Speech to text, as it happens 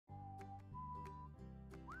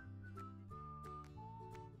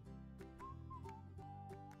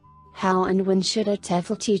How and when should a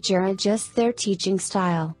TEFL teacher adjust their teaching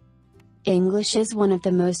style? English is one of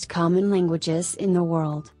the most common languages in the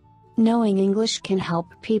world. Knowing English can help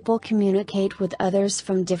people communicate with others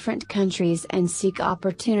from different countries and seek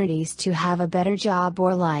opportunities to have a better job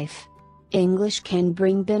or life. English can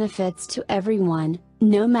bring benefits to everyone,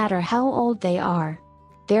 no matter how old they are.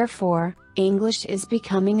 Therefore, English is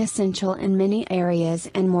becoming essential in many areas,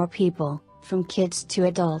 and more people, from kids to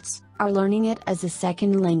adults, are learning it as a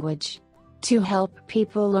second language. To help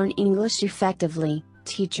people learn English effectively,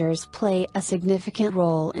 teachers play a significant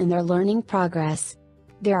role in their learning progress.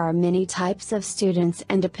 There are many types of students,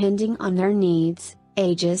 and depending on their needs,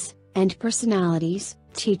 ages, and personalities,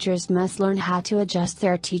 teachers must learn how to adjust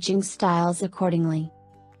their teaching styles accordingly.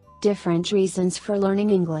 Different reasons for learning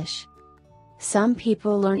English. Some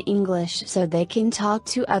people learn English so they can talk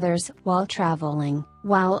to others while traveling,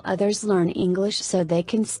 while others learn English so they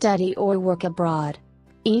can study or work abroad.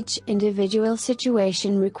 Each individual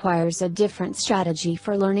situation requires a different strategy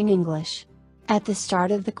for learning English. At the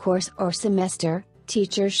start of the course or semester,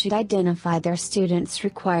 teachers should identify their students'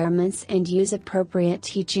 requirements and use appropriate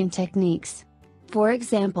teaching techniques. For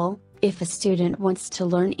example, if a student wants to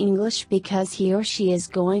learn English because he or she is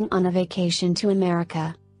going on a vacation to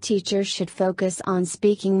America, teachers should focus on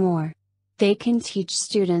speaking more. They can teach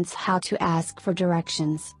students how to ask for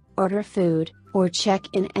directions, order food, or check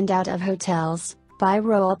in and out of hotels, by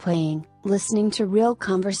role-playing, listening to real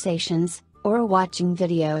conversations, or watching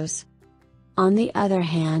videos. On the other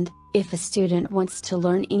hand, if a student wants to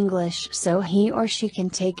learn English so he or she can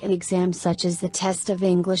take an exam such as the Test of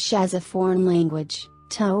English as a Foreign Language,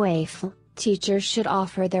 TEFL, teachers should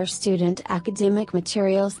offer their student academic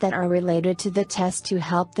materials that are related to the test to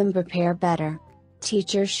help them prepare better.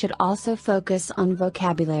 Teachers should also focus on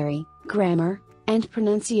vocabulary, grammar, and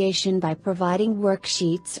pronunciation by providing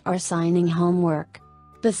worksheets or assigning homework.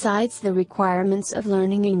 Besides the requirements of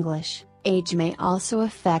learning English, age may also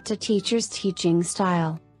affect a teacher's teaching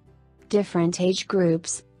style. Different age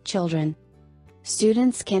groups, children.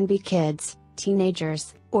 Students can be kids,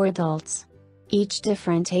 teenagers, or adults. Each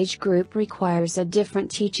different age group requires a different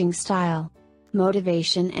teaching style.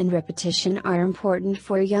 Motivation and repetition are important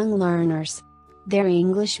for young learners. Their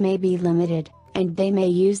English may be limited, and they may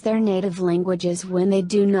use their native languages when they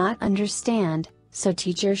do not understand, so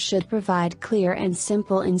teachers should provide clear and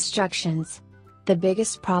simple instructions. The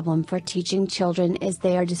biggest problem for teaching children is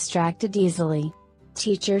they are distracted easily.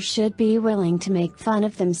 Teachers should be willing to make fun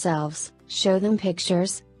of themselves, show them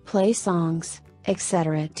pictures, play songs,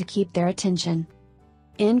 etc. to keep their attention.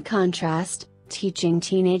 In contrast, teaching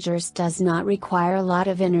teenagers does not require a lot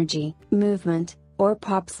of energy, movement, or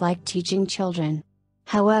props like teaching children.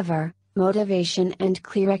 However, motivation and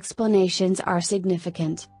clear explanations are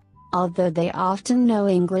significant. Although they often know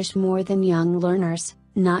English more than young learners,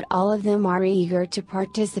 not all of them are eager to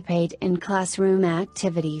participate in classroom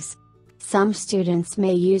activities. Some students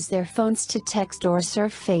may use their phones to text or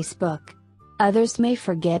surf Facebook. Others may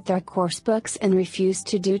forget their course books and refuse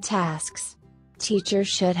to do tasks. Teachers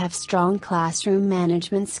should have strong classroom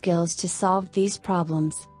management skills to solve these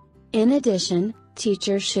problems. In addition,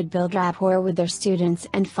 teachers should build rapport with their students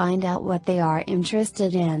and find out what they are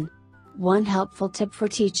interested in. One helpful tip for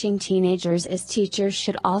teaching teenagers is teachers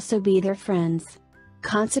should also be their friends.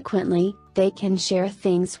 Consequently, they can share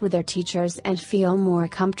things with their teachers and feel more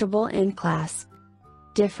comfortable in class.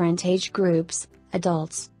 Different age groups,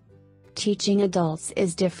 adults. Teaching adults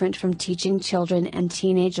is different from teaching children and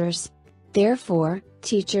teenagers. Therefore,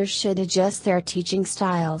 teachers should adjust their teaching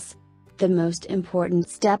styles. The most important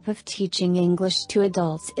step of teaching English to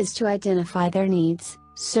adults is to identify their needs,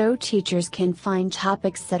 so teachers can find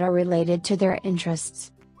topics that are related to their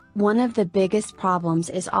interests. One of the biggest problems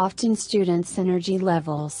is often students' energy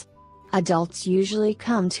levels. Adults usually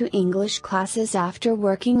come to English classes after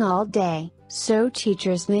working all day, so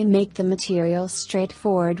teachers may make the material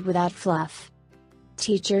straightforward without fluff.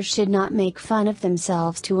 Teachers should not make fun of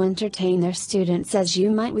themselves to entertain their students as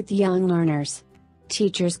you might with young learners.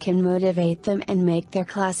 Teachers can motivate them and make their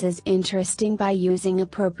classes interesting by using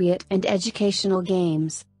appropriate and educational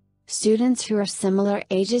games. Students who are similar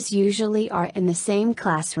ages usually are in the same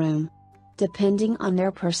classroom. Depending on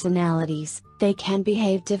their personalities, they can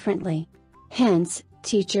behave differently. Hence,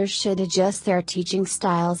 teachers should adjust their teaching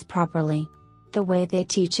styles properly. The way they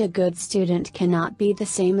teach a good student cannot be the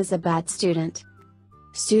same as a bad student.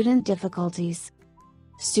 Student difficulties.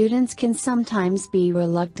 Students can sometimes be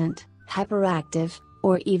reluctant, hyperactive,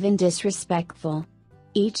 or even disrespectful.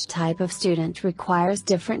 Each type of student requires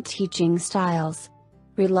different teaching styles.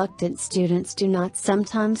 Reluctant students do not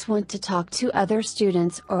sometimes want to talk to other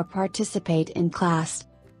students or participate in class.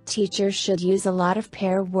 Teachers should use a lot of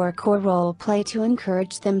pair work or role play to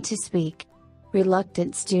encourage them to speak.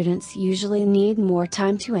 Reluctant students usually need more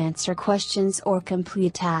time to answer questions or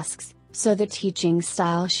complete tasks, so the teaching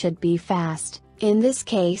style should be fast, in this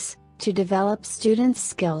case, to develop students'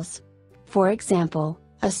 skills. For example,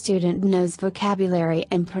 a student knows vocabulary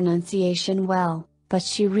and pronunciation well, but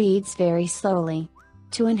she reads very slowly.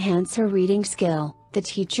 To enhance her reading skill, the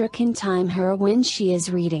teacher can time her when she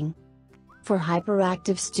is reading. For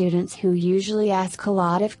hyperactive students who usually ask a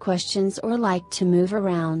lot of questions or like to move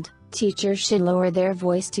around, teachers should lower their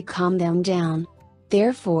voice to calm them down.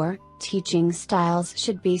 Therefore, teaching styles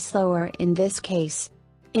should be slower in this case.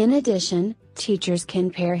 In addition, teachers can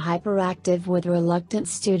pair hyperactive with reluctant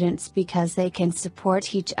students because they can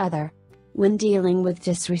support each other. When dealing with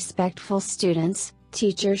disrespectful students,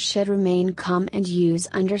 teachers should remain calm and use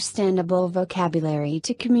understandable vocabulary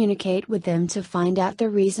to communicate with them to find out the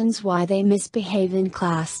reasons why they misbehave in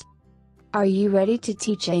class. Are you ready to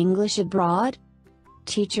teach English abroad?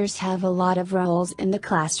 Teachers have a lot of roles in the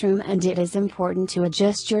classroom, and it is important to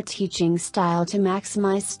adjust your teaching style to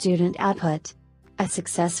maximize student output. A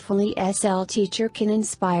successful ESL teacher can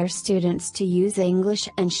inspire students to use English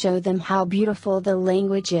and show them how beautiful the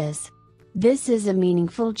language is. This is a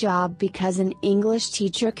meaningful job because an English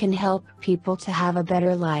teacher can help people to have a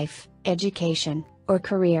better life, education, or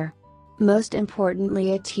career. Most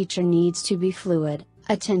importantly, a teacher needs to be fluid,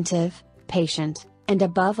 attentive, patient, and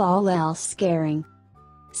above all else caring.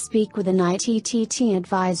 Speak with an ITTT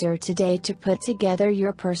advisor today to put together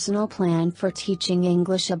your personal plan for teaching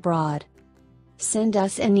English abroad. Send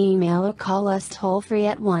us an email or call us toll-free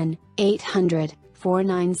at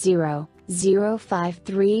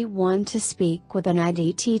 1-800-490-0531 to speak with an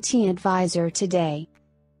ITTT advisor today.